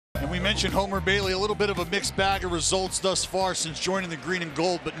mentioned Homer Bailey, a little bit of a mixed bag of results thus far since joining the green and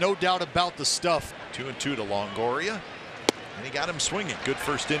gold, but no doubt about the stuff. 2-2 to Longoria, and he got him swinging. Good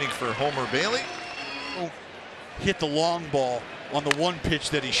first inning for Homer Bailey. Oh, hit the long ball on the one pitch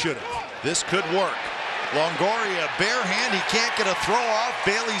that he should have. This could work. Longoria, bare hand, he can't get a throw off.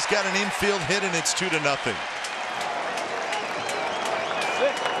 Bailey's got an infield hit, and it's 2-0.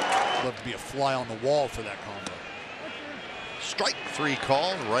 Love to be a fly on the wall for that combo. Strike 3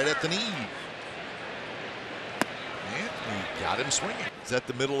 called right at the knee. And he got him swinging. Is that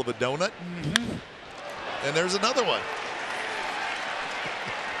the middle of a donut? Mm-hmm. And there's another one.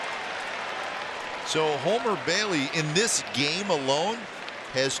 So Homer Bailey in this game alone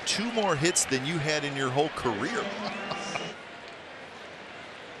has 2 more hits than you had in your whole career.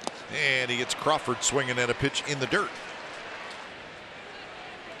 And he gets Crawford swinging at a pitch in the dirt.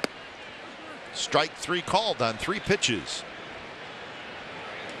 Strike 3 called on 3 pitches.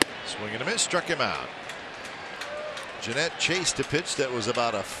 Swing and a miss, struck him out. Jeanette chased a pitch that was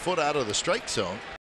about a foot out of the strike zone.